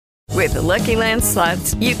With the Lucky Land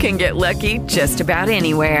Slots, you can get lucky just about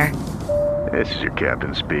anywhere. This is your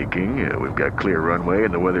captain speaking. We've got clear runway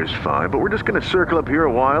and the weather's fine, but we're just going to circle up here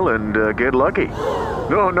a while and get lucky.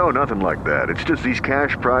 No, nothing like that. It's just these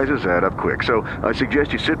cash prizes add up quick. So I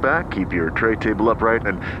suggest you sit back, keep your tray table upright,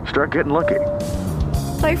 and start getting lucky.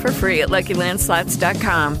 Play for free at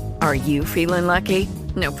LuckyLandSlots.com. Are you feeling lucky?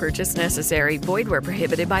 No purchase necessary. Void where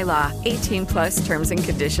prohibited by law. 18 plus terms and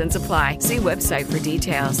conditions apply. See website for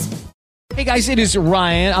details. Hey guys, it is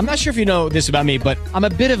Ryan. I'm not sure if you know this about me, but I'm a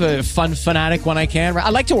bit of a fun fanatic when I can. I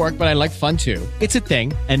like to work, but I like fun too. It's a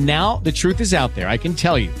thing. And now the truth is out there. I can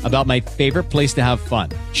tell you about my favorite place to have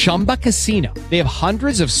fun. Chumba Casino. They have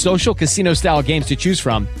hundreds of social casino style games to choose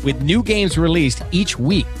from with new games released each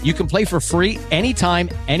week. You can play for free anytime,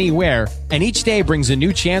 anywhere. And each day brings a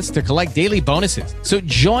new chance to collect daily bonuses. So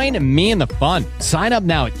join me in the fun. Sign up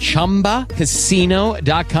now at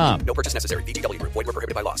ChumbaCasino.com. No purchase necessary. VGW Group. Void where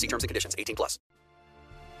prohibited by law. See terms and conditions. 18 plus.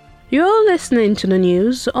 You're listening to the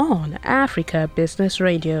news on Africa Business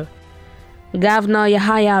Radio. Governor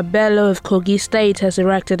Yahaya Bello of Kogi State has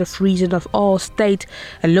erected a freezing of all state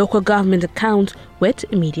and local government accounts with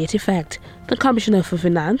immediate effect. The Commissioner for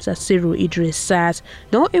Finance, Asiru Idris, says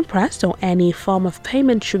no imprest or any form of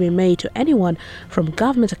payment should be made to anyone from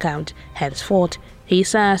government account henceforth. He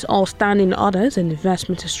says all standing orders and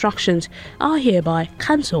investment instructions are hereby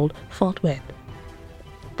cancelled forthwith.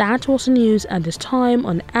 That was the news at this time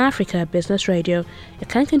on Africa Business Radio. You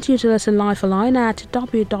can continue to listen live online at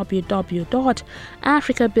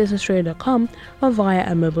www.africabusinessradio.com or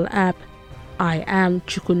via a mobile app. I am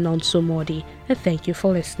Chukunonso Modi, and thank you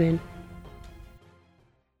for listening.